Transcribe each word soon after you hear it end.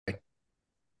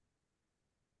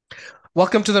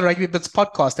Welcome to the RugbyBits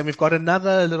podcast, and we've got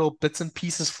another little bits and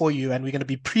pieces for you, and we're going to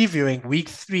be previewing week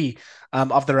three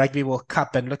of the Rugby World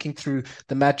Cup and looking through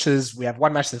the matches. We have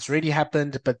one match that's already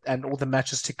happened, and all the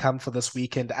matches to come for this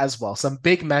weekend as well. Some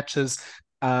big matches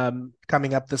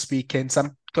coming up this weekend,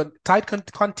 some tight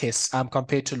contests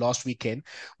compared to last weekend.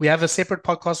 We have a separate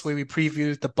podcast where we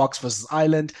preview the Box versus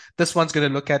Ireland. This one's going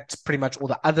to look at pretty much all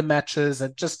the other matches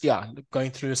and just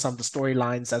going through some of the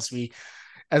storylines as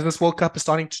this World Cup is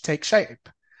starting to take shape.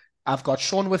 I've got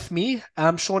Shaun with me.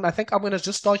 Shaun, I think I'm going to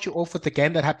just start you off with the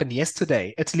game that happened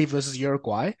yesterday, Italy versus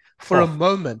Uruguay. Oh, For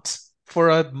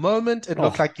a moment, it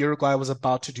looked oh, like Uruguay was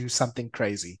about to do something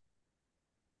crazy.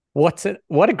 what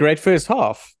a great first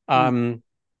half. Mm.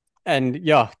 And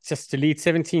yeah, just to lead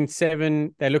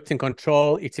 17-7, they looked in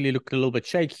control. Italy looked a little bit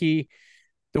shaky.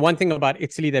 The one thing about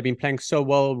Italy, they've been playing so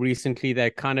well recently. They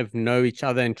kind of know each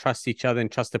other and trust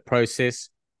the process.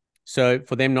 So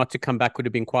for them not to come back would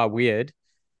have been quite weird.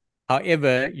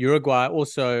 However, Uruguay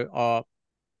also are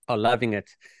loving it.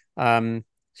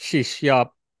 Sheesh, yeah,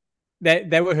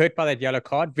 they were hurt by that yellow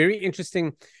card. Very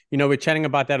interesting. We're chatting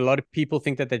about that. A lot of people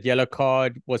think that yellow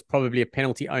card was probably a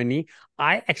penalty only.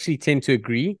 I actually tend to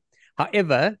agree.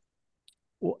 However,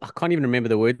 I can't even remember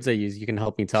the words I use. You can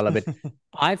help me, Thala, but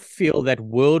I feel that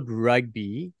World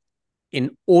Rugby,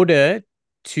 in order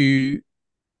to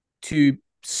to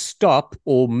stop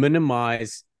or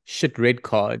minimize shit red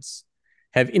cards,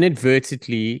 have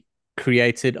inadvertently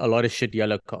created a lot of shit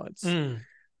yellow cards. Mm.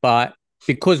 But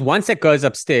because once it goes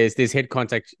upstairs, there's head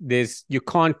contact. You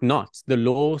can't not. The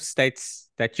law states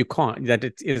that you can't, that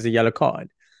it is a yellow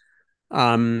card.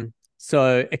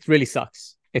 So it really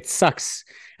sucks. It sucks.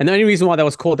 And the only reason why that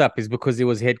was called up is because it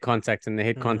was head contact, and the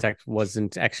head Mm. contact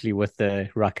wasn't actually with the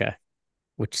rucker,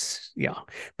 which yeah.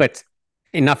 But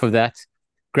enough of that.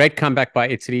 Great comeback by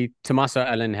Italy. Tomasso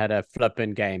Allan had a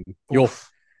flipping game. Yo, Oof.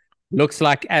 looks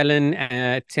like Allan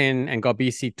 10 and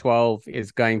Garbisi 12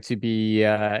 is going to be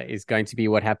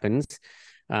what happens.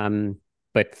 Um,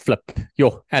 but flip,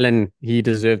 yo, Allan, he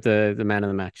deserved the man of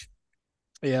the match.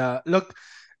 Yeah. Look,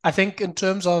 I think in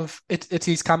terms of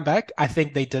Italy's comeback, I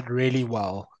think they did really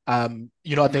well.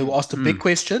 They were asked a big Mm.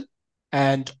 question,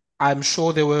 and I'm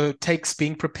sure there were takes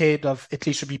being prepared of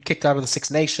Italy should be kicked out of the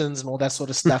Six Nations and all that sort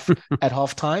of stuff at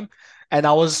halftime. And it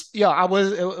was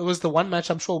the one match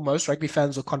I'm sure most rugby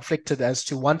fans were conflicted as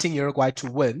to wanting Uruguay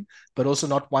to win, but also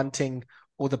not wanting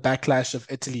all the backlash of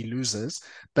Italy losers.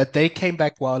 But they came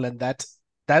back well, and that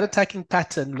attacking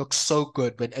pattern looks so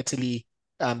good when Italy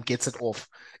gets it off.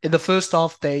 In the first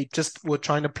half, they just were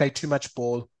trying to play too much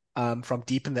ball from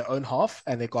deep in their own half,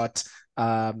 and they got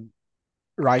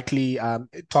rightly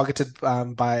targeted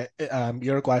by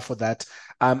Uruguay for that.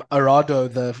 Arado,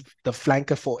 the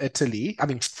flanker for Italy, I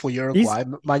mean for He's Uruguay,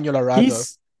 Manuel Ardao,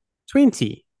 he's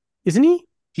 20, isn't he?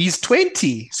 he's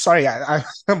 20. Sorry,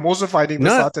 I'm also finding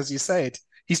this No, out as you say it.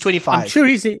 He's I'm 25. sure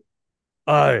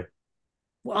oh,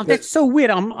 well, that's so weird.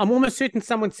 I'm almost certain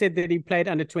someone said that he played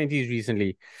under 20s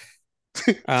recently.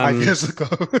 5 Um, years ago.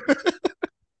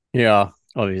 yeah,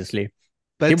 obviously.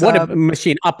 But What a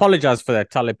machine. I apologize for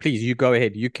that, Tyler. Please, you go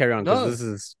ahead. You carry on because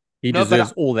no, he no,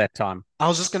 deserves all that time. I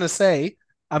was just gonna say,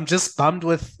 I'm just bummed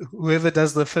with whoever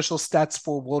does the official stats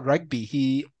for World Rugby.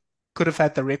 He could have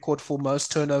had the record for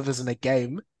most turnovers in a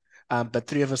game, but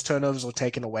three of his turnovers were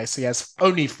taken away, so he has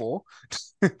only four,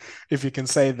 if you can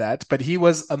say that. But he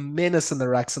was a menace in the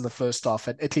racks in the first half,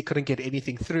 and Italy couldn't get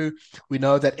anything through. We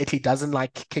know that Italy doesn't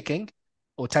like kicking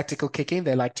or tactical kicking;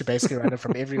 they like to basically run it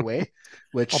from everywhere,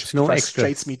 which Optional extra.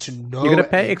 frustrates me to You got no to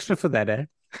pay end. extra for that, eh?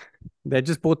 They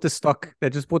just bought the stock. They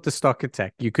just bought the stock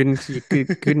attack. You couldn't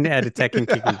add attacking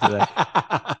kicking to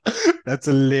that. That's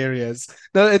hilarious.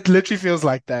 No, it literally feels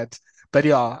like that. But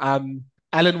yeah,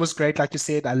 Allan was great, like you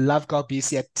said. I love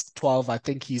Garbisi at 12. I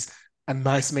think he's a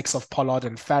nice mix of Pollard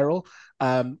and Farrell.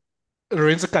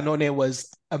 Lorenzo Cannone was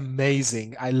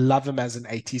amazing. I love him as an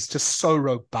eight. He's just so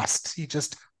robust.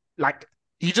 Like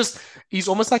he just he's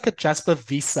almost like a Jasper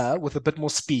Visa with a bit more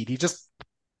speed. He just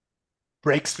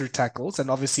breaks through tackles, and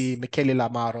obviously Michele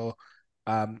Lamaro,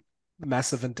 um,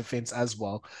 massive in defense as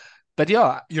well. But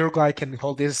yeah, Uruguay can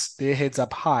hold their heads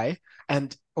up high.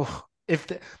 And if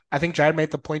the, I think Jared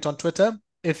made the point on Twitter,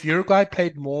 if Uruguay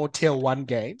played more tier one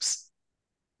games,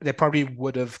 they probably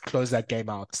would have closed that game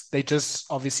out. They just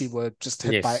obviously were just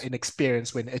hit by Yes.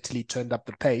 inexperience when Italy turned up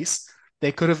the pace.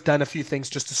 They could have done a few things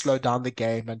just to slow down the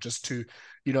game and just to,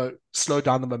 slow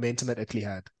down the momentum that Italy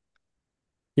had.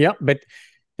 Yeah, but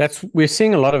we're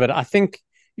seeing a lot of it. I think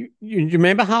you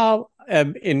remember how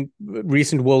in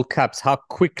recent World Cups how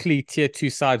quickly tier two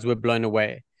sides were blown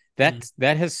away. Mm.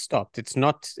 That has stopped. It's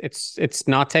not. It's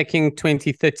now taking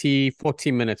 20, 30,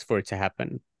 40 minutes for it to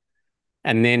happen.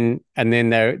 and then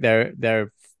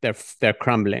they're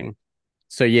crumbling.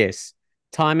 So yes,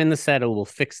 time in the saddle will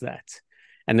fix that.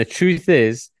 And the truth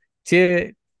is,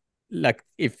 like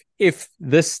if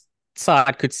this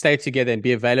side could stay together and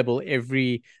be available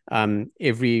every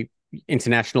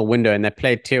international window, and they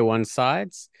played tier one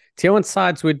sides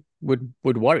would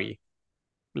worry,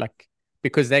 like,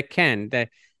 because they can,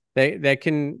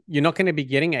 you're not going to be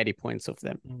getting 80 points off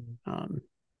them.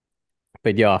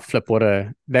 But yeah, flip,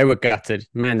 they were gutted,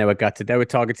 man. They were gutted. They were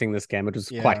targeting this game. It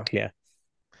was quite clear.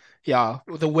 Yeah,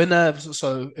 the winner.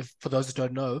 So, if for those that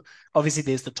don't know, obviously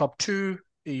there's the top two.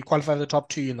 You qualify for the top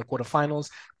two in the quarterfinals.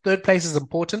 Third place is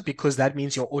important because that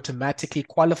means you're automatically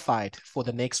qualified for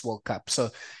the next World Cup.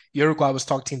 So, Uruguay was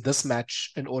targeting this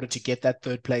match in order to get that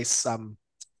third place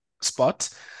spot.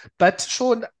 But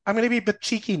Shaun, I'm going to be a bit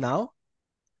cheeky now.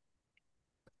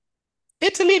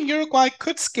 Italy and Uruguay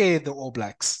could scare the All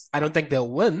Blacks. I don't think they'll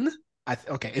win.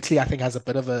 Okay, Italy I think has a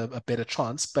bit of a better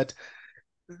chance, but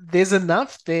there's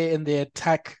enough there in their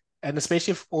attack, and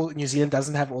especially if New Zealand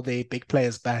doesn't have all their big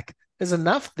players back, there's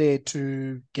enough there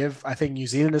to give, I think, New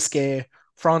Zealand a scare.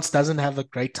 France doesn't have a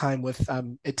great time with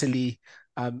Italy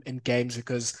in games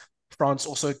because France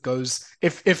also goes,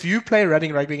 if you play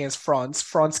running rugby against France,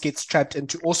 France gets trapped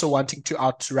into also wanting to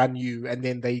outrun you, and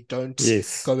then they don't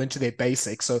go into their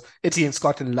basics. So Italy and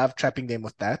Scotland love trapping them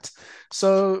with that.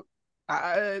 So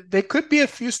there could be a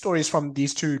few stories from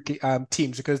these two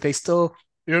teams because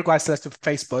Uruguay still has to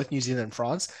face both New Zealand and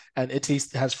France, and Italy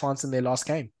has France in their last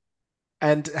game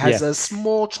and has a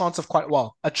small chance of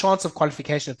a chance of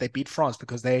qualification if they beat France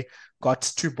because they got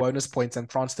 2 bonus points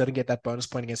and France didn't get that bonus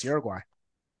point against Uruguay.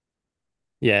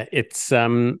 Yeah, it's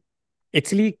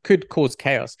Italy could cause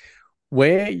chaos.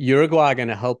 Where Uruguay are going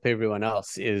to help everyone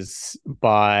else is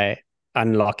by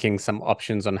unlocking some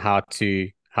options on how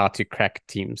to crack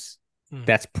teams.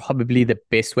 That's probably the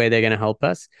best way they're going to help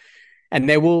us, and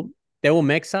they will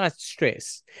make sides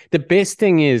stress. The best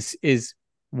thing is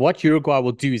what Uruguay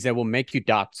will do is they will make you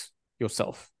doubt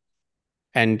yourself,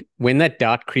 and when that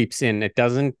doubt creeps in, it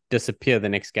doesn't disappear the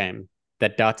next game.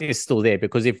 That doubt is still there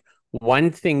because if one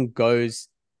thing goes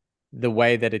the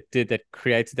way that it did, that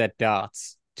creates that doubt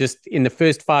just in the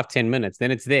first 5-10 minutes,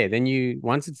 then it's there.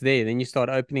 Once it's there, then you start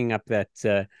opening up that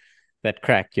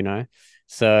crack,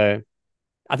 So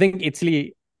I think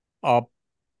Italy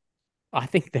I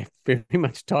think they're very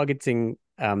much targeting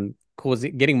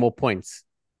getting more points.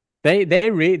 They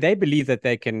believe that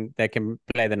they can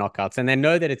play the knockouts, and they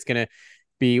know that it's going to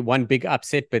be one big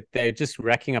upset, but they're just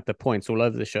racking up the points all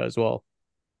over the show as well.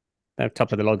 They're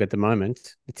top of the log at the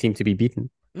moment, the team to be beaten.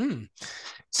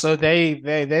 So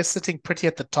they're sitting pretty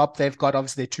at the top. They've got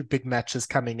obviously their 2 big matches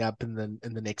coming up in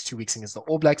the next 2 weeks against the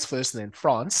All Blacks first, and then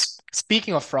France.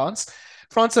 Speaking of France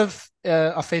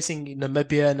are facing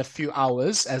Namibia in a few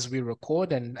hours as we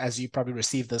record, and as you probably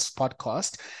receive this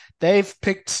podcast, they've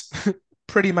picked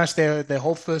pretty much their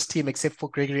whole first team except for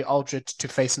Gregory Aldred to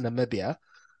face Namibia.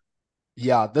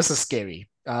 Yeah, this is scary.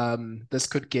 This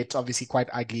could get obviously quite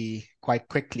ugly quite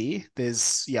quickly.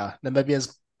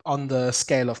 Namibia's on the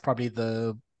scale of probably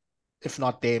if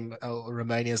not them,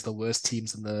 Romania is the worst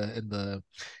teams in the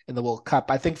World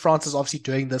Cup. I think France is obviously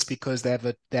doing this because they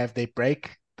have their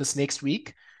break this next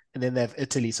week, and then they have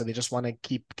Italy, so they just want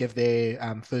to give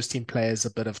their first team players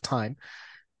a bit of time.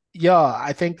 Yeah,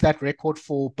 I think that record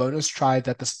for bonus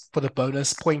the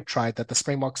bonus point try that the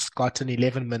Springboks got in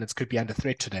 11 minutes could be under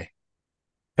threat today.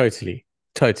 Totally.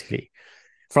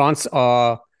 France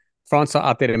are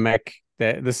out there to make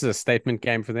this is a statement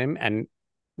game for them, and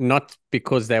not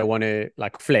because they want to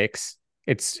like flex.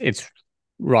 It's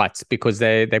right because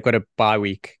they've got a bye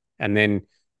week and then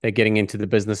they're getting into the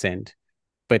business end.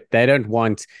 But they don't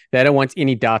want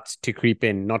any doubts to creep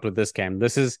in. Not with this game.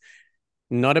 This is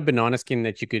not a banana skin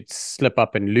that you could slip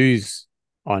up and lose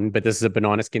on, but this is a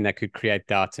banana skin that could create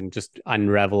doubts and just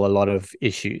unravel a lot of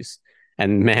issues.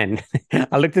 And man,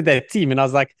 I looked at that team and I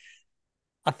was like,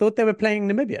 I thought they were playing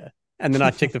Namibia. And then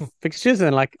I checked the fixtures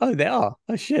and like, oh, they are.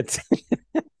 Oh, shit.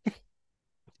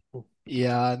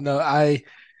 Yeah, no,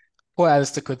 poor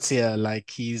Alistair Coetzee,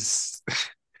 like he's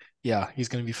going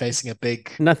to be facing a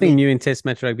big... Nothing new in Test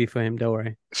match rugby for him, don't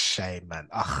worry. Shame, man.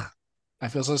 I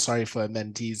feel so sorry for him.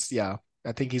 And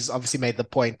I think he's obviously made the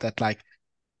point that like,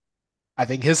 I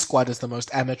think his squad is the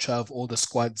most amateur of all the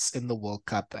squads in the World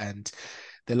Cup. And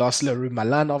they lost Leroux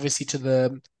Malan, obviously, to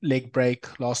the leg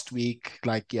break last week.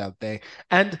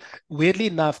 And weirdly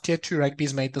enough, Tier 2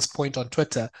 Rugby's made this point on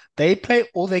Twitter. They play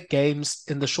all their games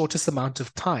in the shortest amount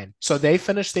of time. So they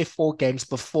finish their 4 games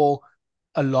before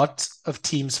a lot of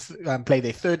teams play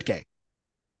their 3rd game.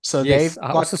 So Yes, they've I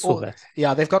got also saw all, that.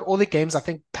 yeah, they've got all the games, I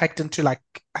think, packed into like,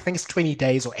 I think it's 20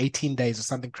 days or 18 days or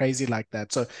something crazy like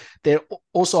that. So they're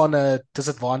also on a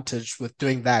disadvantage with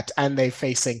doing that. And they're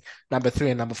facing number three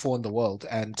and number four in the world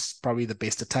and probably the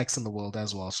best attacks in the world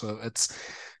as well. So it's,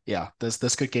 yeah,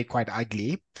 this could get quite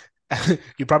ugly.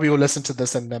 You probably will listen to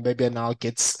this and maybe now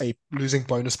gets a losing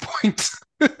bonus point.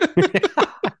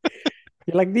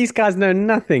 You're like, these guys know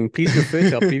nothing. Please refer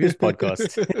to our previous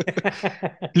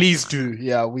podcast. Please do.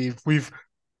 Yeah, we've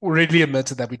already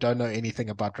admitted that we don't know anything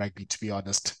about rugby, to be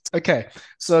honest. Okay,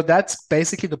 so that's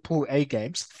basically the Pool A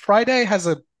games. Friday has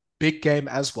a big game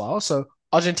as well. So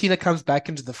Argentina comes back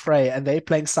into the fray and they're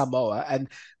playing Samoa. And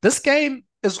this game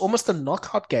is almost a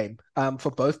knockout game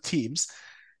for both teams.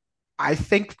 I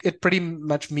think it pretty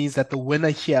much means that the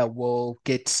winner here will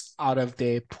get out of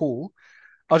their pool.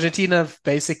 Argentina have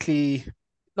basically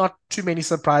not too many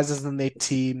surprises in their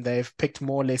team. They've picked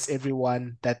more or less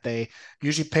everyone that they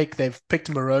usually pick. They've picked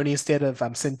Moroni instead of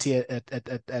Cinti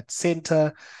at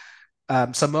center.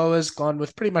 Samoa's gone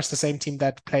with pretty much the same team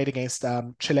that played against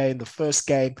Chile in the first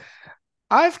game.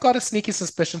 I've got a sneaky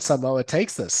suspicion Samoa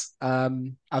takes this.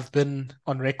 I've been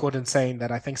on record in saying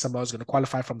that I think Samoa is going to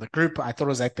qualify from the group. I thought it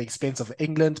was at the expense of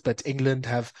England, but England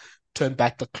have turned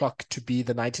back the clock to be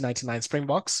the 1999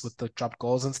 Springboks with the drop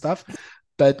goals and stuff.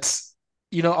 But,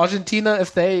 Argentina,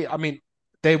 I mean,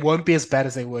 they won't be as bad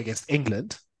as they were against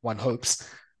England, one hopes.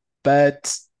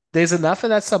 But there's enough in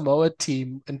that Samoa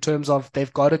team in terms of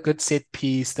they've got a good set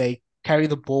piece. They carry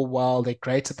the ball well. They're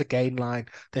great at the gain line.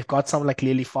 They've got someone like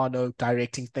Lily Fano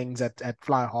directing things at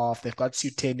fly half. They've got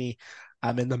Suteni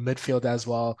in the midfield as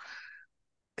well.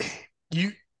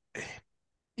 You,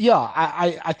 yeah,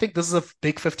 I think this is a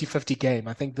big 50-50 game.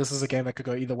 I think this is a game that could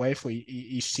go either way for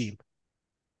each team.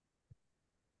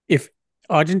 If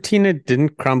Argentina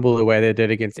didn't crumble the way they did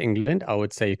against England, I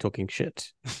would say you're talking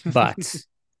shit. But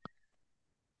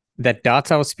that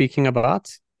data I was speaking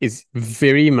about is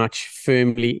very much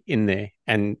firmly in there.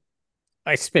 And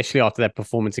especially after that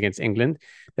performance against England,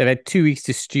 they've had 2 weeks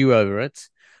to stew over it.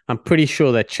 I'm pretty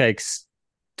sure that Shakes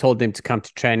told them to come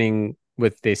to training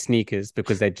with their sneakers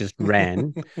because they just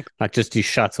ran, like just do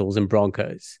shuttles and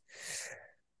Broncos.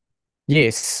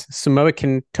 Yes, Samoa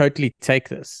can totally take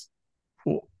this.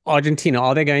 Argentina,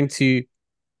 are they going to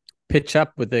pitch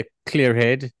up with a clear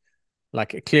head,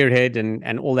 like a clear head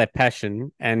and all that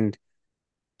passion and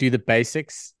do the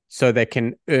basics so they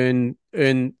can earn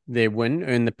their win,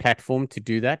 earn the platform to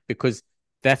do that? Because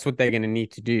that's what they're going to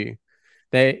need to do.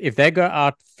 If they go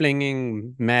out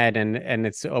flinging mad and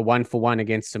it's a 1-for-1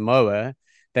 against Samoa,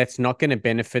 that's not going to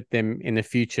benefit them in the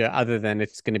future other than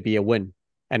it's going to be a win.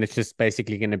 And it's just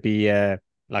basically going to be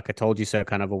like I told you so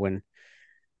kind of a win.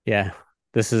 Yeah,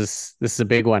 this is a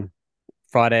big one.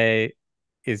 Friday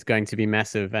is going to be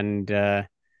massive, and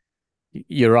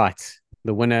you're right.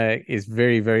 The winner is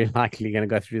very, very likely going to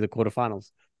go through the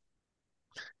quarterfinals.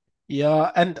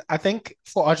 Yeah, and I think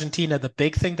for Argentina, the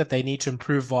big thing that they need to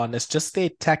improve on is just their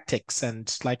tactics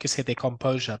and, like you said, their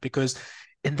composure. Because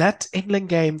in that England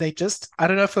game, I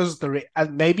don't know if it was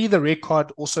maybe the red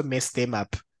card also messed them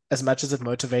up as much as it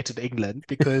motivated England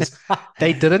because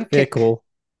they didn't Fair kick. call.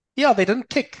 Yeah, they didn't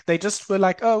kick. They just were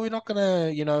like, oh, we're not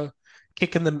gonna,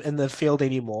 kick in the field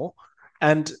anymore.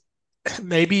 And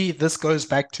maybe this goes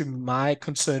back to my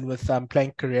concern with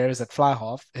playing careers at fly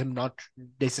half, him not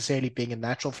necessarily being a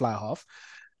natural fly half.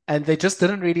 And they just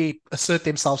didn't really assert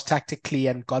themselves tactically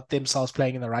and got themselves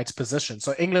playing in the right position.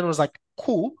 So England was like,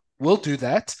 cool, we'll do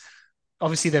that.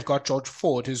 Obviously, they've got George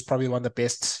Ford, who's probably one of the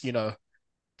best,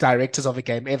 directors of a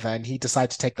game ever, and he decided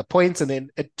to take the points, and then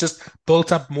it just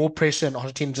built up more pressure, and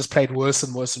Argentina just played worse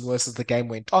and worse and worse as the game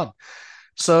went on.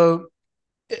 So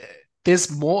there's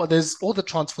all the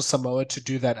chance for Samoa to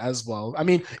do that as well. I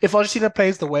mean, if Argentina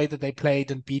plays the way that they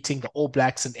played in beating the All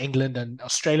Blacks in England and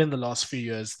Australia in the last few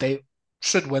years, they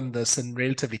should win this and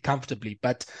relatively comfortably.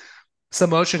 But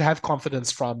Samoa should have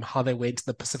confidence from how they went to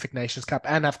the Pacific Nations Cup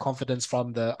and have confidence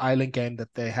from the island game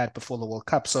that they had before the World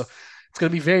Cup. So it's going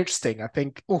to be very interesting. I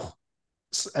think,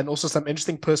 and also some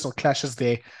interesting personal clashes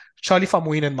there. Charlie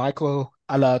Famuina and Michael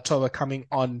Alatoa coming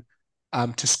on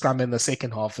to scrum in the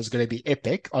second half is going to be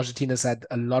epic. Argentina's had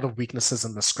a lot of weaknesses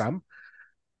in the scrum.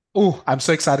 Oh, I'm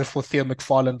so excited for Theo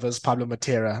McFarlane versus Pablo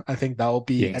Matera. I think that will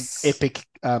be an Yes. epic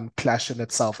clash in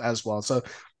itself as well. So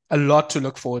a lot to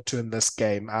look forward to in this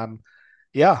game.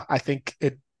 Yeah, I think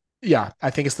it. Yeah, I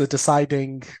think it's the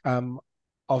deciding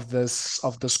of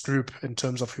this group in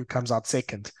terms of who comes out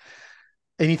second.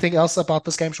 Anything else about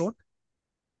this game, Sean?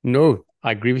 No,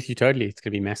 I agree with you totally. It's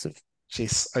going to be massive.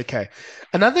 Jeez. Okay.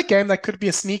 Another game that could be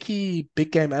a sneaky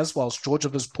big game as well is Georgia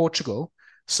versus Portugal.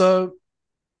 So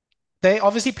they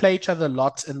obviously play each other a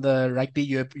lot in the Rugby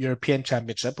European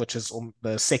Championship, which is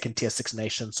the second tier Six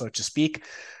Nations, so to speak.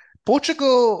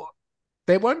 Portugal,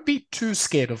 they won't be too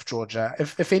scared of Georgia.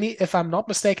 If I'm not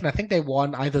mistaken, I think they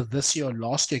won either this year or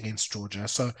last year against Georgia.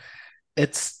 So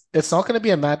it's not going to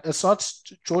be a mad. It's not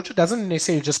Georgia doesn't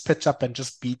necessarily just pitch up and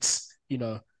just beats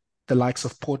the likes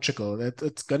of Portugal.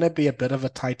 It's going to be a bit of a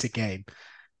tighter game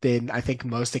than I think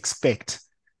most expect.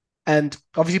 And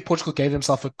obviously, Portugal gave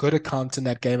themselves a good account in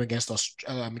that game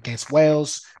against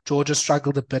Wales. Georgia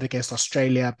struggled a bit against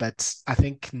Australia, but I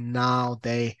think now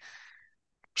they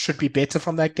should be better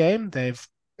from that game. They've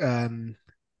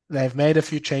made a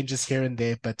few changes here and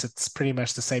there, but it's pretty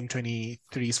much the same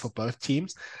 23s for both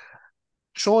teams.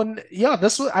 Shaun, yeah,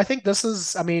 I think this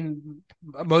is, I mean,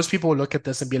 most people will look at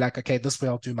this and be like, okay, this way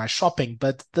I'll do my shopping,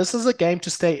 but this is a game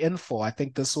to stay in for. I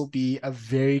think this will be a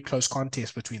very close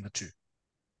contest between the two.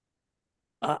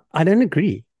 I don't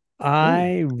agree. Oh,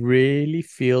 I really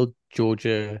feel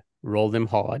Georgia roll them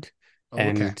hard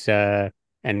okay.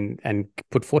 and and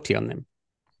put 40 on them.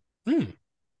 Hmm.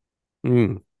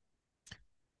 Mm.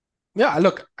 Yeah,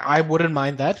 look, I wouldn't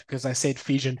mind that because I said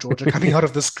Fiji and Georgia coming out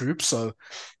of this group, so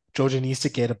Georgia needs to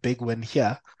get a big win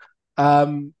here.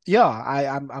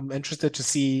 Yeah, I'm interested to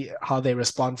see how they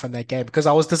respond from that game because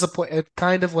I was disappointed. It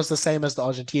kind of was the same as the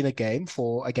Argentina game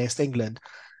for against England.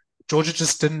 Georgia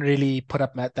just didn't really put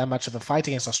up that much of a fight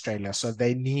against Australia, so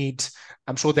they need.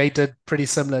 I'm sure they did pretty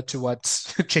similar to what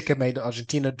Chile made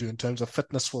Argentina do in terms of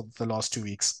fitness for the last 2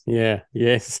 weeks. Yeah,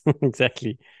 yes,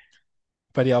 exactly.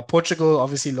 But yeah, Portugal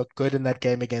obviously looked good in that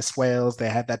game against Wales. They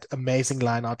had that amazing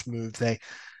line-out move.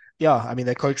 Yeah, I mean,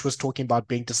 their coach was talking about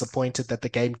being disappointed that the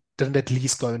game didn't at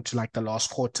least go into like the last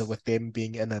quarter with them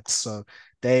being in it. So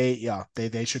they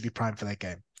should be primed for that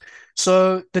game.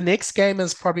 So the next game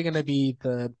is probably going to be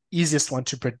the easiest one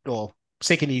to predict, or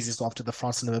second easiest after the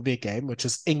France and Namibia game, which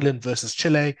is England versus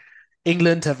Chile.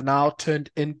 England have now turned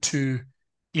into,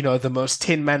 the most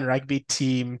 10-man rugby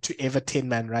team to ever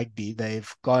 10-man rugby.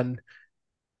 They've gone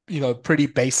pretty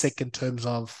basic in terms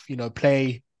of,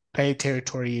 play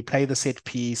territory, play the set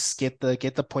piece, get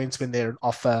the points when they're an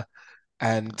offer,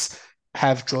 and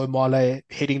have Joe Marler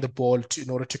hitting the ball in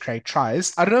order to create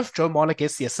tries. I don't know if Joe Marler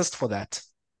gets the assist for that.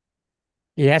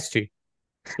 He has to.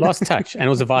 Last touch, and it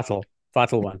was a vital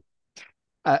one.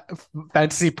 Uh,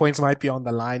 Fantasy points might be on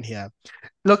the line here.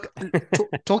 Look,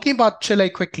 talking about Chile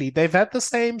quickly, they've had the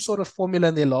same sort of formula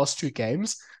in their last two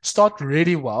games. Start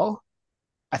really well,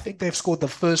 I think they've scored the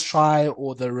first try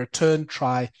or the return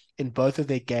try in both of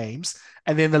their games.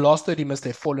 And then the last 30 minutes,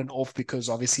 they've fallen off because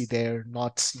obviously they're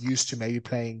not used to maybe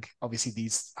playing, obviously,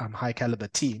 these high caliber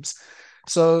teams.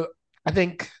 So I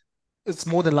think it's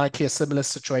more than likely a similar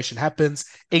situation happens.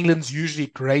 England's usually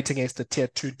great against a tier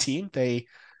two team. They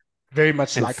very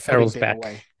much And like putting Farrell's them back.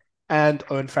 away. And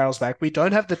Owen Farrell's back. We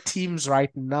don't have the teams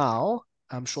right now.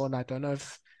 I'm sure, and I don't know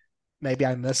if maybe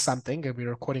I missed something and we're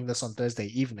recording this on Thursday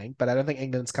evening, but I don't think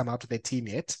England's come out with their team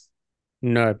yet.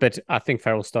 No, but I think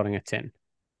Farrell's starting at 10.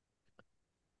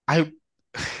 I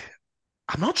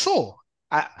I'm not sure.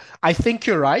 I I think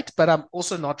you're right, but I'm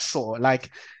also not sure. Like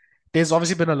there's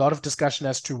obviously been a lot of discussion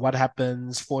as to what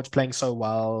happens. Ford's playing so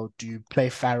well. Do you play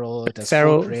Farrell? But Does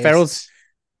Ford rest?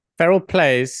 Farrell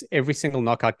plays every single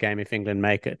knockout game if England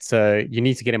make it. So you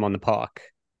need to get him on the park.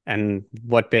 And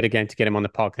what better game to get him on the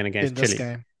park than In against this Chile?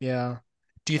 game? Yeah.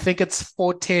 Do you think it's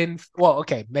 4-10? Well,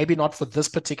 okay, maybe not for this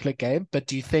particular game, but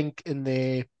do you think in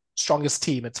the strongest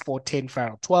team it's 4-10,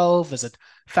 Farrell 12? Is it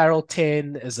Farrell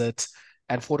 10? Is it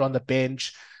and Ford on the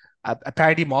bench?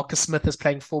 Apparently, Marcus Smith is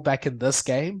playing fullback in this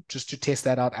game just to test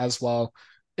that out as well.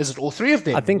 Is it all three of I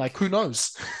them? Like, think who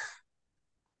knows?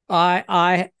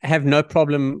 I have no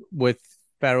problem with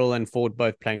Farrell and Ford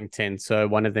both playing 10. So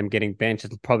one of them getting benched,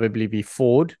 it'll probably be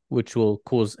Ford, which will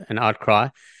cause an outcry.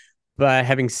 But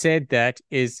having said that,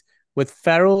 is with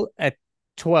Farrell at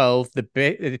 12,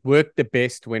 it worked the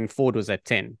best when Ford was at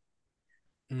 10.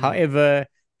 Mm, However,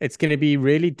 it's going to be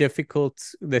really difficult.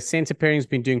 The center pairing's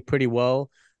been doing pretty well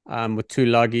with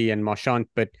Tulagi and Marchant,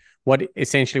 but what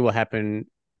essentially will happen,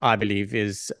 I believe,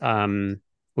 is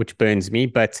which burns me,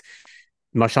 but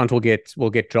Marchant will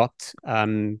get dropped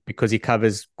because he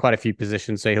covers quite a few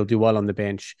positions, so he'll do well on the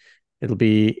bench. It'll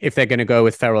be if they're going to go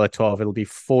with Farrell at 12, it'll be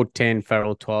Ford 10,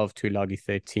 Farrell 12, Tulagi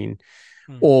 13,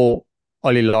 mm. or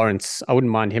Ollie Lawrence. I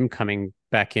wouldn't mind him coming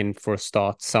back in for a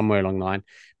start somewhere along the line.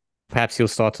 Perhaps he'll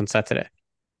start on Saturday.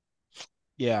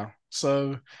 Yeah.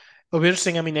 So it'll be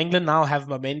interesting. I mean, England now have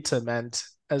momentum, and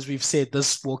as we've said,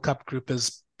 this World Cup group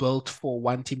is built for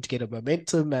one team to get a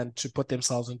momentum and to put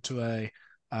themselves into the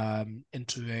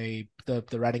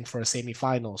running for a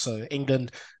semi-final. So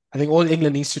England I think all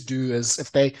England needs to do is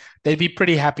if they'd be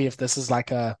pretty happy if this is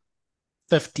like a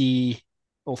 50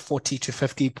 or 40 to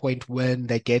 50 point win.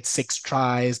 They get 6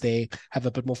 tries. They have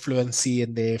a bit more fluency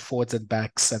in their forwards and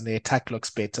backs, and their attack looks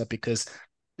better because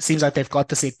it seems like they've got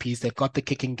the set piece, they've got the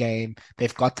kicking game,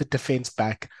 they've got the defense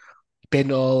back. Ben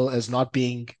is not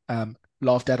being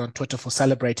laughed at on Twitter for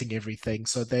celebrating everything.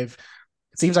 So it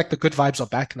seems like the good vibes are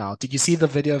back now. Did you see the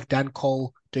video of Dan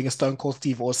Cole doing a Stone Cold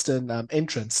Steve Austin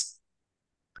entrance?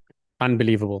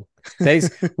 Unbelievable. That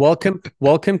is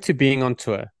welcome to being on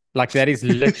tour. Like that is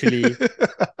literally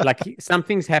like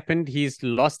something's happened. He's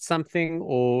lost something,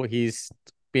 or he's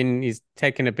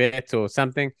taken a bet or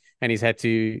something, and he's had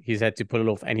to pull it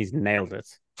off, and he's nailed it.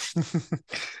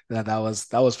 That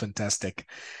was fantastic.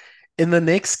 In the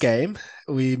next game,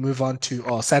 we move on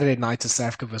to Saturday night to South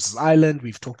Africa versus Ireland.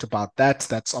 We've talked about that.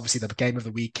 That's obviously the game of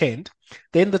the weekend.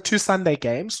 Then the 2 Sunday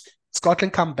games.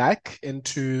 Scotland come back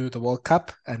into the World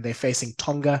Cup and they're facing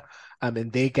Tonga in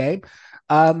their game.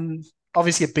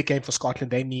 Obviously, a big game for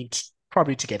Scotland. They need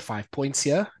probably to get 5 points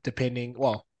here,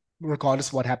 regardless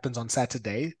of what happens on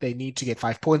Saturday. They need to get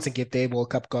 5 points and get their World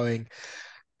Cup going.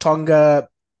 Tonga,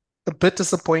 a bit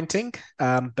disappointing,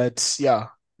 but yeah,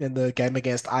 in the game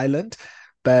against Ireland.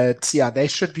 But yeah, they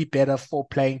should be better for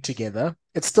playing together.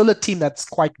 It's still a team that's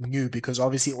quite new because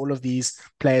obviously all of these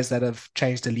players that have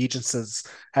changed allegiances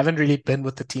haven't really been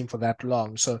with the team for that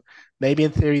long. So maybe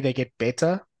in theory they get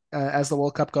better as the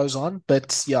World Cup goes on.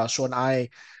 But yeah, Shaun, I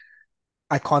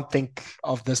can't think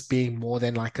of this being more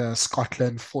than like a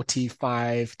Scotland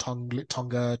 45,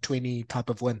 Tonga 20 type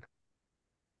of win.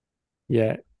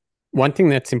 Yeah. One thing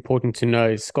that's important to know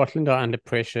is Scotland are under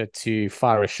pressure to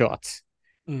fire a shot.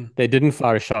 They didn't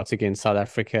fire a shot against South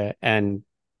Africa, and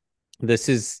this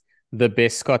is the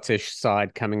best Scottish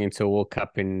side coming into a World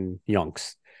Cup in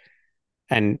yonks.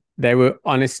 And they were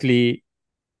honestly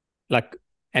like,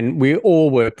 and we all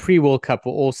were pre-World Cup,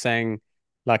 we're all saying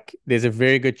like there's a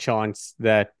very good chance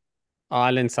that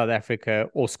Ireland, South Africa,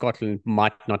 or Scotland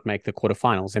might not make the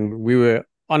quarterfinals. And we were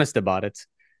honest about it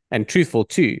and truthful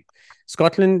too.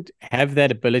 Scotland have that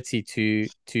ability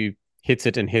to hit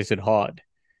it and hit it hard.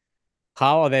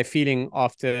 How are they feeling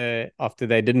after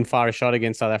they didn't fire a shot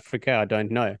against South Africa? I don't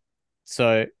know.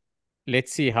 So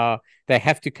let's see how they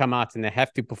have to come out and they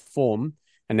have to perform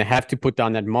and they have to put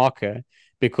down that marker,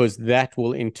 because that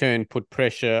will in turn put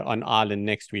pressure on Ireland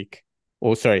next week,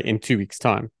 or sorry, in 2 weeks'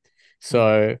 time.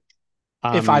 So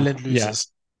if Ireland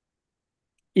loses,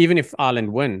 even if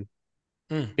Ireland win,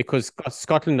 because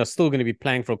Scotland are still going to be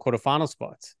playing for a quarterfinal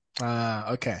spot.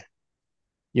 Okay.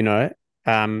 You know,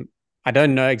 I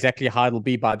don't know exactly how it'll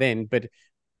be by then, but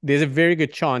there's a very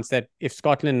good chance that if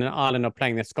Scotland and Ireland are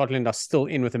playing, that Scotland are still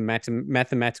in with a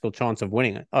mathematical chance of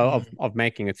winning it, of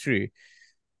making it through.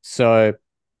 So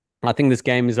I think this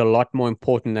game is a lot more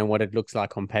important than what it looks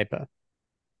like on paper.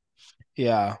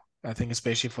 Yeah, I think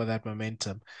especially for that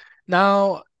momentum.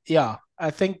 Now, yeah,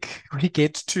 I think we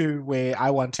get to where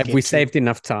I want to get to. Have we saved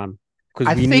enough time?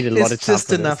 Because we need a lot of time.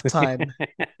 Just enough time.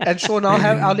 And Shaun,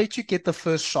 I'll let you get the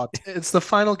first shot. It's the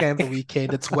final game of the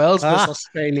weekend. It's Wales versus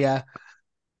Australia.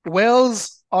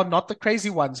 Wales are not the crazy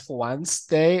ones for once.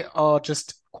 They are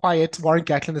just quiet. Warren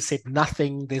Gatland has said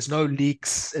nothing. There's no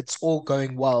leaks. It's all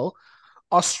going well.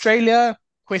 Australia,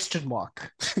 question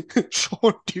mark.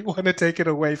 Shaun, do you want to take it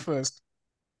away first?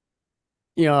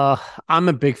 Yeah, I'm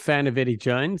a big fan of Eddie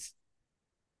Jones,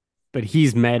 but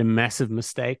he's made a massive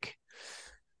mistake.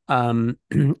 I'm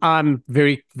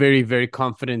very, very, very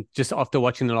confident just after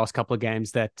watching the last couple of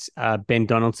games that Ben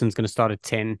Donaldson's going to start at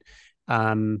 10.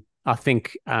 I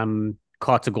think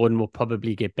Carter Gordon will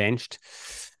probably get benched.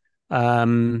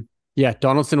 Donaldson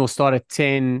will start at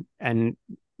 10, and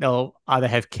they'll either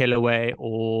have Kellaway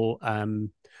or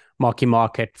Marky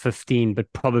Mark at 15,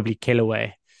 but probably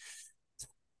Kellaway.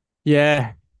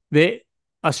 Yeah,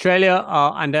 Australia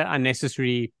are under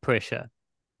unnecessary pressure.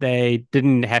 They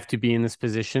didn't have to be in this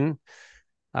position.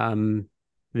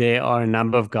 There are a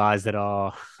number of guys that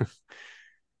are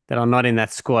that are not in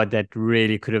that squad that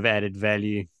really could have added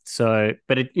value. So,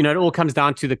 but it all comes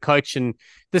down to the coach, and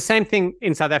the same thing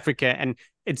in South Africa. And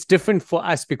it's different for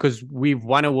us because we've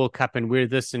won a World Cup and we're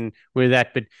this and we're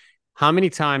that. But how many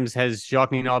times has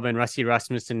Jacques Nienaber and Rassie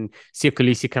Erasmus and Siya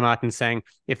Kolisi come out and saying,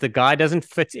 if the guy doesn't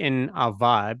fit in our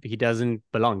vibe, he doesn't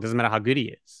belong. Doesn't matter how good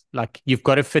he is. Like, you've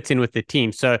got to fit in with the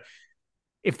team. So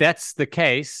if that's the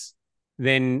case,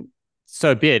 then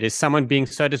so be it. Is someone being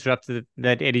so disruptive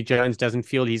that Eddie Jones doesn't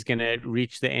feel he's going to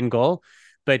reach the end goal?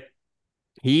 But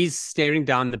he's staring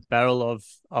down the barrel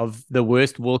of the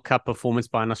worst World Cup performance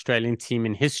by an Australian team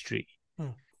in history.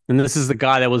 And this is the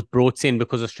guy that was brought in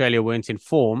because Australia weren't in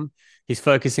form. He's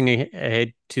focusing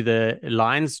ahead to the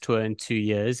Lions tour in 2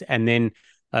 years and then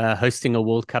hosting a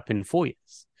World Cup in 4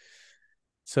 years.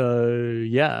 So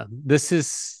yeah, this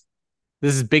is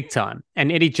big time.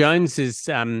 And Eddie Jones is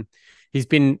he's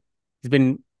been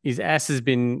his ass has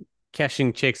been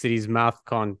cashing checks that his mouth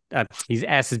can't. His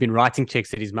ass has been writing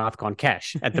checks that his mouth can't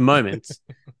cash at the moment,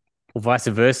 or vice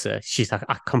versa. She's like,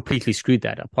 I completely screwed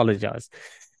that. I apologize.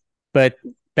 But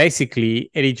basically,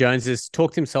 Eddie Jones has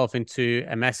talked himself into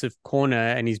a massive corner,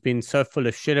 and he's been so full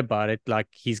of shit about it. Like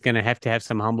he's going to have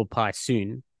some humble pie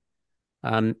soon.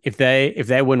 If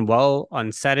they win well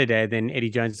on Saturday, then Eddie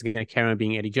Jones is going to carry on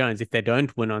being Eddie Jones. If they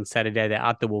don't win on Saturday, they're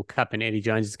out the World Cup, and Eddie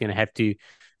Jones is going to have to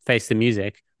face the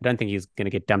music. I don't think he's going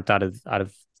to get dumped out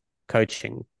of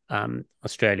coaching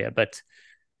Australia, but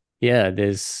yeah,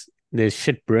 there's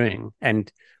shit brewing,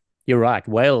 and you're right,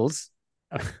 Wales.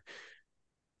 I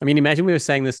mean, imagine we were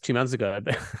saying this 2 months ago,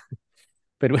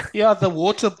 but Yeah, the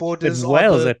water borders are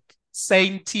Wales the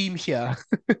same team here.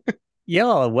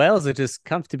 Yeah, Wales are just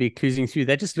comfortably cruising through.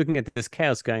 They're just looking at this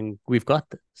chaos going, we've got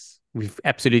this. We've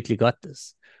absolutely got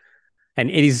this. And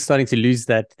Eddie's starting to lose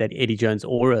that Eddie Jones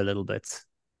aura a little bit.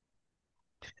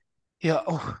 Yeah,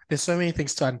 there's so many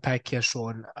things to unpack here,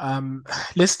 Shaun.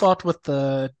 Let's start with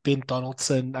the Ben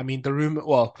Donaldson. I mean,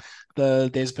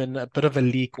 there's been a bit of a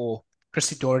leak, or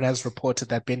Chrissy Doran has reported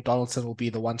that Ben Donaldson will be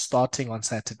the one starting on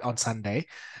Sunday.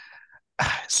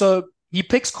 So he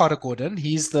picks Carter Gordon.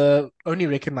 He's the only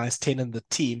recognized 10 in the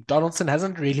team. Donaldson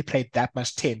hasn't really played that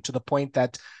much 10, to the point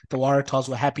that the Waratahs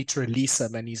were happy to release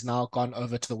him, and he's now gone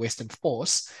over to the Western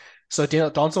Force. So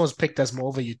Donaldson was picked as more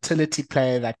of a utility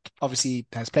player that obviously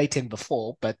has played 10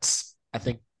 before, but I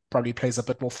think probably plays a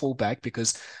bit more fullback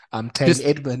because Tane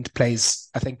Edmund plays,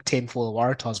 I think, 10 for the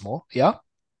Waratahs more. Yeah?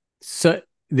 So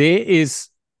there is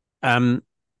a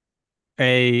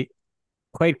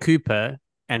Quade Cooper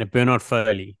and a Bernard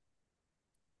Foley.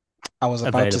 I was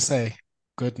about to say,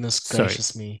 goodness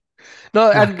gracious me. No,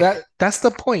 Like, and that's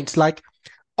the point. Like,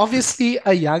 obviously,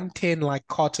 a young 10 like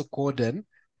Carter Gordon,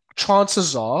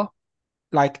 chances are,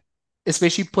 like,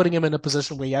 especially putting him in a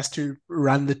position where he has to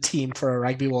run the team for a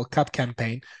Rugby World Cup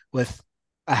campaign with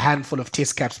a handful of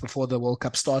test caps before the World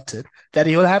Cup started, that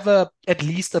he'll have at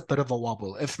least a bit of a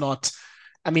wobble. If not,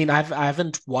 I mean, I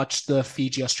haven't watched the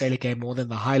Fiji Australia game more than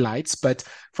the highlights, but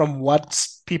from what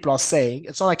people are saying,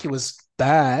 it's not like he was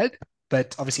bad,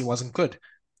 but obviously wasn't good,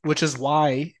 which is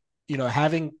why,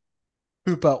 having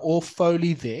Cooper or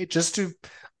Foley there just to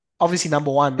obviously,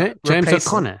 number one, James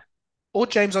O'Connor. Or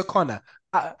James O'Connor,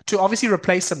 to obviously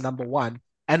replace him, number one.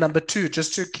 And number two,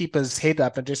 just to keep his head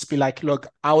up and just be like, look,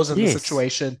 I was in the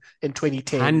situation in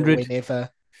 2010 or whenever.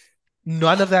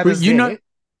 None of that is there.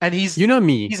 And he's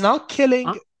me. He's now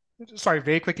killing. Sorry,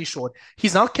 very quickly, Shaun.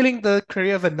 He's now killing the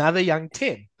career of another young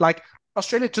 10. Like,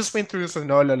 Australia just went through this with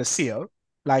Noah Lolesio,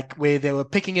 like where they were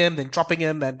picking him, then dropping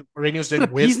him, and Rennie was doing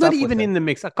weird stuff. He's not even in the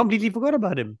mix. I completely forgot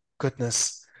about him.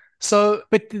 Goodness. So,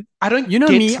 but I don't get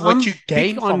me, what you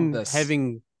gain from this.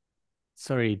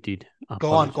 Sorry, dude.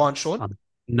 Go on, Shaun.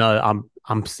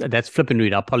 I'm that's flipping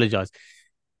rude. I apologize.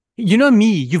 You know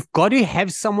me, you've got to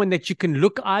have someone that you can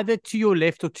look either to your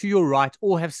left or to your right,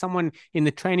 or have someone in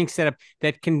the training setup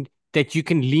that you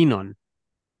can lean on.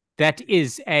 That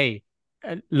is a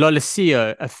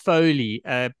Lolesio, a Foley,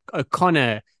 a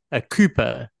O'Connor, a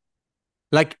Cooper.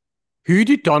 Like, who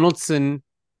do Donaldson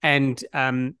and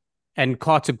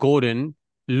Carter Gordon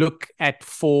look at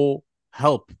for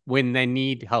help when they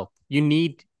need help? You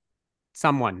need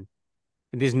someone.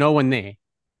 There's no one there.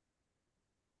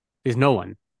 There's no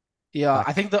one. Yeah,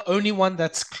 I think the only one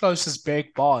that's close is Berg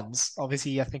Barnes.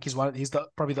 Obviously, I think he's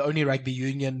probably the only rugby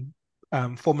union,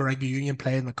 former rugby union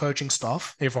player in the coaching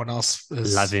staff. Everyone else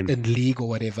is in league or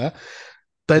whatever.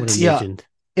 But yeah, legend.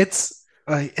 It's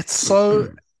so.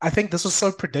 I think this was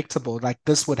so predictable. Like,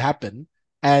 this would happen,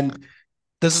 and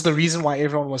this is the reason why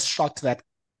everyone was shocked that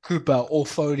Cooper or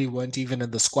Foley weren't even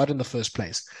in the squad in the first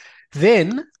place.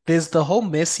 Then there's the whole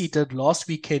mess he did last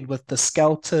weekend with the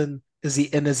Skelton, is he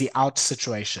in, is he out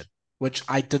situation, which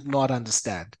I did not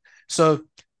understand. So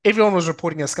everyone was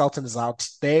reporting Skelton is out.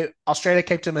 Australia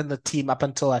kept him in the team up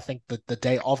until I think the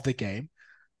day of the game.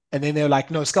 And then they were like,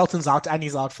 no, Skelton's out and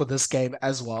he's out for this game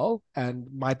as well, and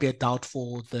might be a doubt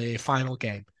for the final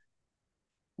game.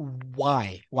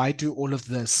 Why? Why do all of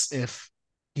this if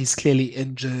he's clearly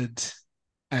injured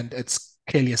and it's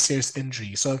clearly a serious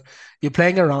injury? So you're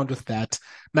playing around with that.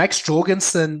 Max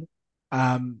Jorgensen,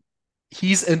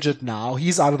 he's injured now.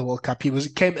 He's out of the World Cup. He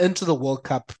came into the World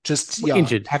Cup just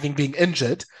injured, having been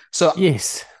injured. So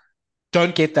yes,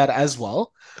 don't get that as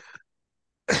well.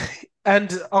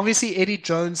 And obviously Eddie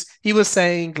Jones, he was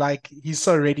saying like he's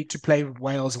so ready to play with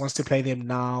Wales, he wants to play them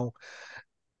now.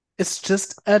 It's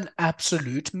just an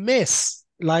absolute mess.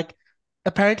 Like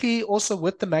apparently also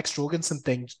with the Max Jorgensen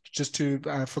thing, just to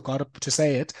I forgot to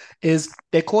say it, is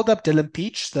they called up Dylan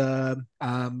Pietsch, the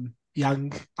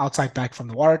young outside back from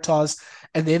the Waratahs,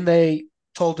 and then they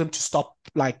told him to stop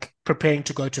like preparing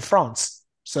to go to France.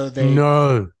 So they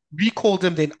No, recalled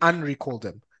him, then unrecalled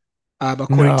him,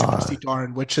 according to no, Christy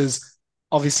Doran, which is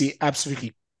obviously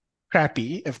absolutely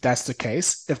crappy if that's the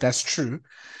case, if that's true.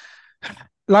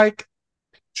 Like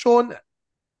Shaun,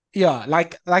 yeah,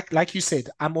 like you said,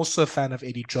 I'm also a fan of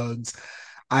Eddie Jones.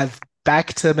 I've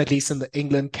backed him at least in the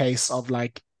England case of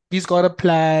like he's got a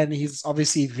plan. He's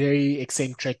obviously very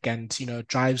eccentric and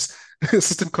drives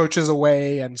assistant coaches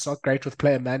away and it's not great with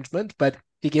player management, but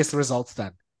he gets the results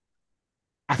done.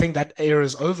 I think that era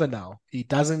is over now. He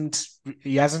hasn't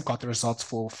got the results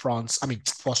for France, I mean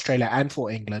for Australia and for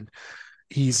England.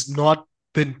 He's not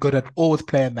been good at all with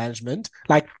player management.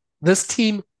 Like this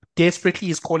team desperately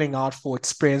is calling out for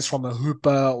experience from a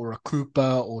Hooper or a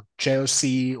Cooper or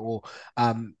JOC or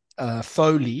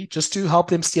Foley just to help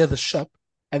them steer the ship.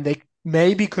 And they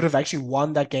maybe could have actually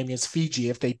won that game against Fiji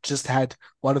if they just had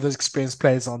one of those experienced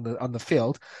players on the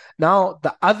field. Now,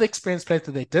 the other experienced players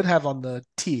that they did have on the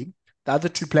team, the other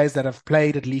two players that have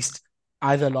played at least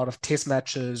either a lot of test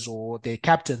matches or their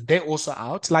captain, they're also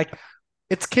out. Like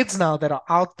it's kids now that are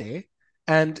out there,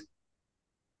 and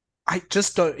I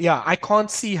just don't. Yeah, I can't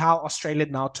see how Australia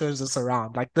now turns this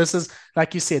around. Like this is,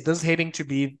 like you said, this is heading to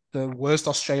be the worst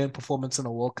Australian performance in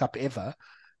a World Cup ever,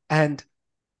 and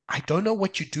I don't know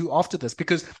what you do after this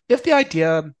because if the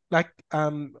idea, like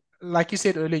you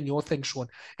said earlier in your thing, Shaun,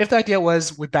 if the idea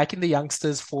was we're backing the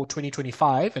youngsters for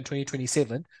 2025 and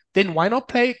 2027, then why not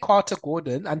play Carter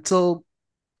Gordon until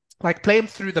like play him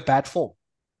through the bad form?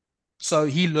 So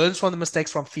he learns from the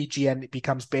mistakes from Fiji and it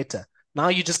becomes better. Now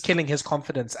you're just killing his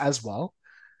confidence as well.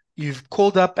 You've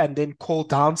called up and then called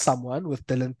down someone with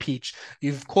Dylan Pietsch.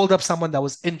 You've called up someone that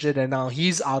was injured and now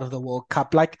he's out of the World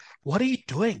Cup. Like, what are you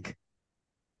doing?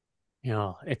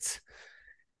 yeah. It's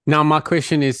now my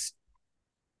question is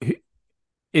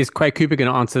Quay Cooper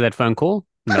going to answer that phone call?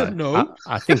 No, No.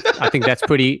 I think that's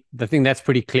pretty. I think that's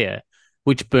pretty clear.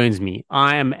 Which burns me.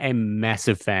 I am a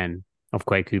massive fan of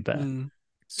Quay Cooper, Mm.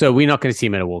 so we're not going to see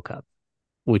him at a World Cup,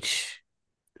 which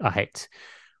I hate.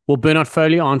 Will Bernard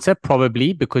Foley answer?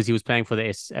 Probably because he was playing for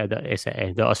the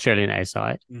SAA, the Australian A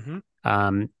side.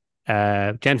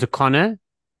 Mm-hmm. James O'Connor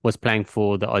was playing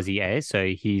for the Aussie A, so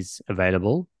he's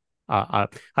available. I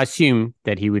assume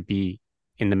that he would be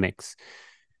in the mix.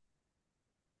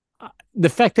 The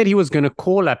fact that he was going to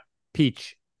call up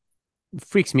Pietsch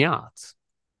freaks me out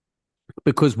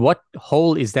because what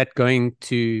hole is that going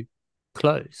to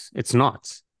close? It's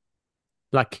not.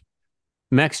 Like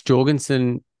Max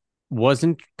Jorgensen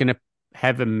wasn't going to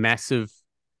have a massive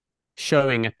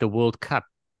showing at the World Cup,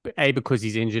 A, because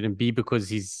he's injured and B, because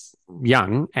he's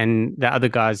young and the other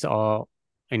guys are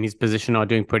in his position are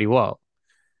doing pretty well.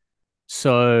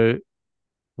 So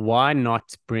why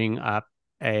not bring up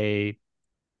a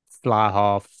fly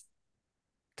half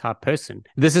type person?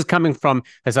 This is coming from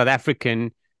a South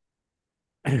African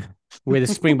where the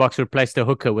Springboks replaced the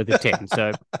hooker with a 10.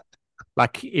 So,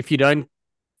 like, if you don't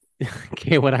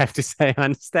care what I have to say, I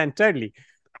understand totally.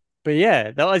 But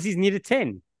yeah, the Aussies need a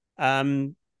 10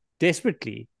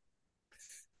 desperately.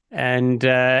 And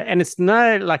it's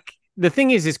no like the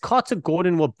thing is Carter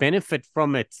Gordon will benefit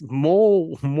from it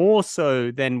more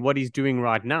so than what he's doing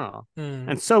right now. Mm.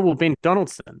 And so will Ben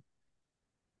Donaldson.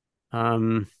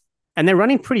 And they're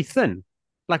running pretty thin.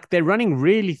 Like they're running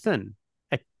really thin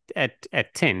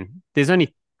at 10. There's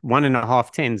only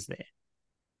 1.5 tens there.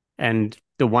 And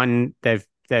the one they've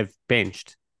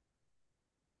benched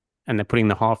and they're putting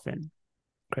the half in.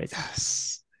 Crazy.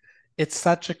 Yes. It's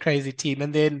such a crazy team.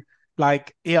 And then,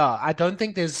 like, yeah, I don't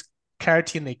think there's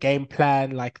clarity in their game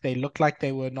plan. Like, they look like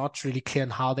they were not really clear on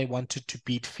how they wanted to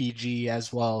beat Fiji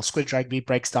as well. Squid Rugby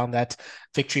breaks down that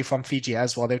victory from Fiji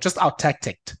as well. They were just out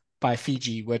tacticked by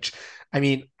Fiji, which, I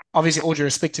mean, obviously, all due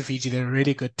respect to Fiji, they're a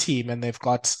really good team and they've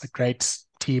got a great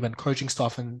team and coaching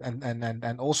staff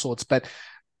and all sorts. But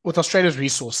with Australia's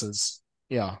resources,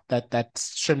 yeah, that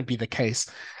shouldn't be the case.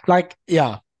 Like,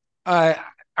 yeah, I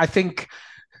I think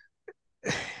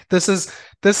this is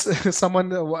this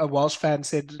someone a Welsh fan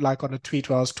said like on a tweet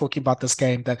where I was talking about this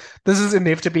game that this is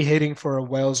inevitably heading for a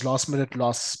Wales last minute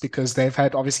loss because they've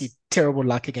had obviously terrible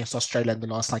luck against Australia in the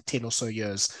last like 10 or so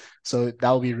years. So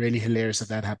that would be really hilarious if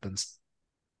that happens.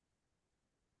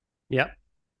 Yeah.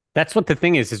 That's what the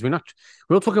thing is we're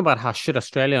all talking about how shit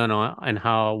Australia and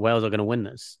how Wales are going to win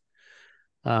this.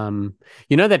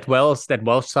 That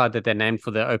Welsh side that they named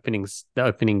for the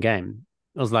opening game.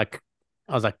 I was like,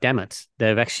 damn it,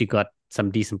 they've actually got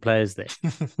some decent players there.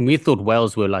 We thought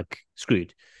Wales were like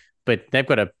screwed, but they've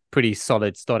got a pretty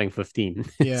solid starting 15.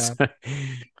 Yeah.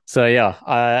 So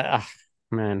yeah,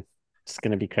 man, it's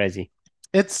gonna be crazy.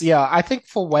 I think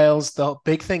for Wales, the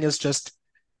big thing is just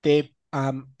their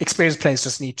experienced players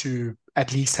just need to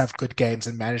at least have good games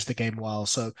and manage the game well.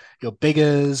 So your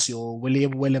Biggers, your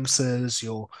William Williamses,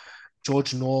 your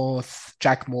George North,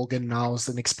 Jack Morgan now is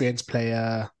an experienced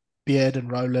player, Beard and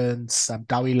Rowlands,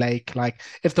 Dowie Lake. Like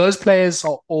if those players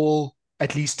are all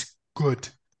at least good,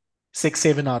 6,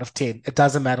 7 out of 10, it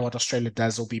doesn't matter what Australia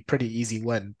does, it'll be pretty easy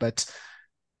win. But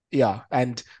yeah,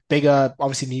 and Bigger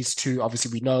obviously needs to.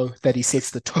 Obviously, we know that he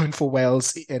sets the tone for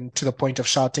Wales, and to the point of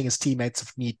shouting his teammates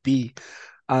if need be.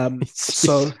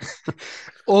 So,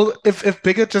 all if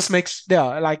Bigger just makes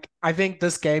like I think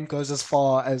this game goes as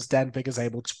far as Dan Bigger's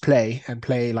able to play and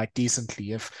play like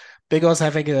decently. If Bigger's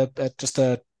having just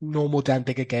a normal Dan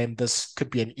Bigger game, this could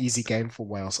be an easy game for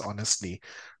Wales, honestly.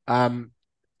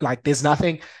 Like there's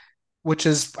nothing, which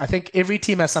is I think every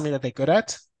team has something that they're good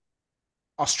at.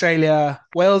 Australia,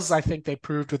 Wales, I think they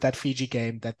proved with that Fiji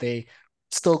game that they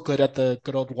still good at the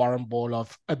good old Warren ball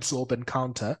of absorb and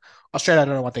counter. Australia, I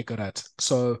don't know what they're good at.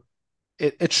 So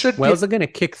it should be, Wales are going to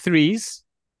kick threes,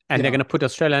 and they're yeah. going to put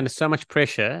Australia under so much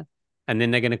pressure, and then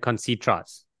they're going to concede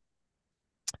tries.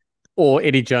 Or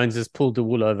Eddie Jones has pulled the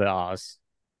wool over ours.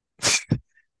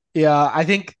 Yeah, I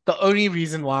think the only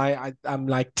reason why I'm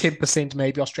like 10%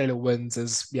 maybe Australia wins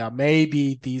is,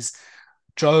 maybe these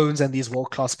Jones and these world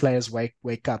class players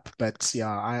wake up. But yeah,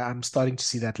 I'm starting to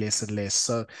see that less and less.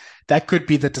 So that could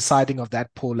be the deciding of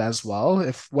that pool as well.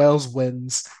 If Wales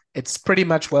wins, it's pretty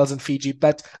much Wales and Fiji.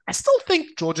 But I still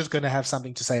think Georgia's going to have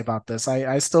something to say about this.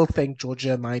 I still think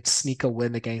Georgia might sneak a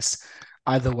win against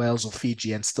either Wales or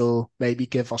Fiji and still maybe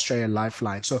give Australia a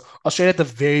lifeline. So Australia at the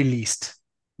very least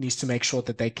needs to make sure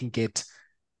that they can get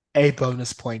a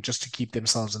bonus point just to keep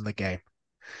themselves in the game.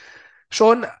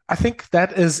 Shaun, I think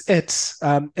that is it.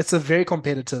 It's a very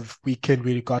competitive weekend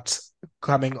we got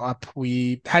coming up.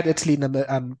 We had Italy,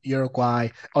 Uruguay,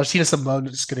 Argentina, Samoa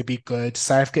is going to be good.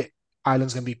 South Africa,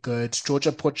 Ireland's going to be good.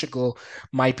 Georgia, Portugal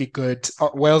might be good.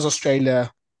 Wales,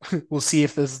 Australia. We'll see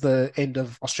if this is the end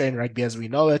of Australian rugby as we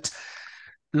know it.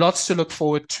 Lots to look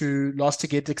forward to. Lots to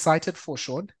get excited for,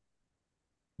 Shaun.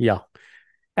 Yeah,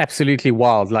 absolutely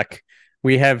wild. Like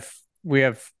we have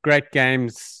great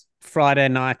games Friday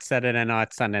night, Saturday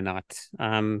night, Sunday night.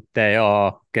 They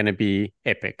are going to be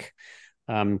epic.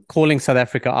 Calling South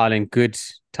Africa Ireland good.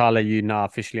 Thala, you now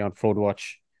officially on Fraud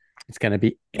Watch. It's going to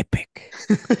be epic.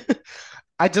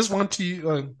 I just want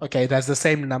to. Okay, there's the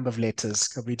same number of letters.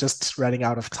 We're just running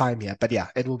out of time here. But yeah,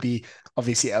 it will be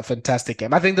obviously a fantastic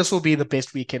game. I think this will be the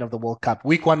best weekend of the World Cup.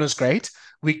 Week 1 was great.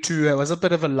 Week 2 was a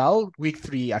bit of a lull. Week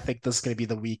 3, I think this is going to be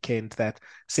the weekend that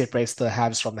separates the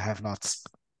haves from the have-nots.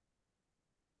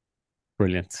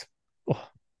 Brilliant. Oh,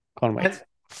 can't wait. And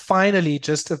finally,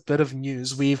 just a bit of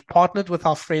news. We've partnered with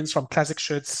our friends from Classic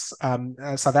Shirts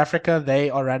South Africa. They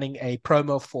are running a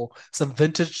promo for some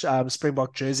vintage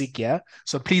Springbok jersey gear.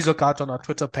 So please look out on our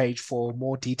Twitter page for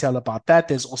more detail about that.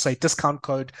 There's also a discount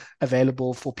code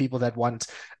available for people that want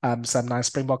some nice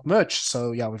Springbok merch.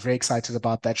 So yeah, we're very excited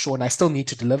about that. Shaun, I still need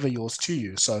to deliver yours to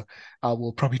you. So I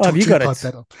will probably talk to you about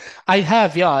that. I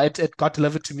have, yeah, it got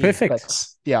delivered to me. Perfect. But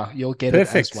yeah, you'll get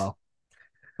it as well.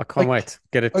 I can't wait.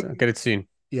 Get it soon.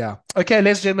 Yeah. Okay,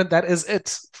 ladies and gentlemen, that is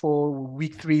it for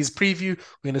week 3's preview.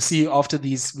 We're going to see you after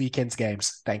these weekend's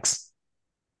games. Thanks.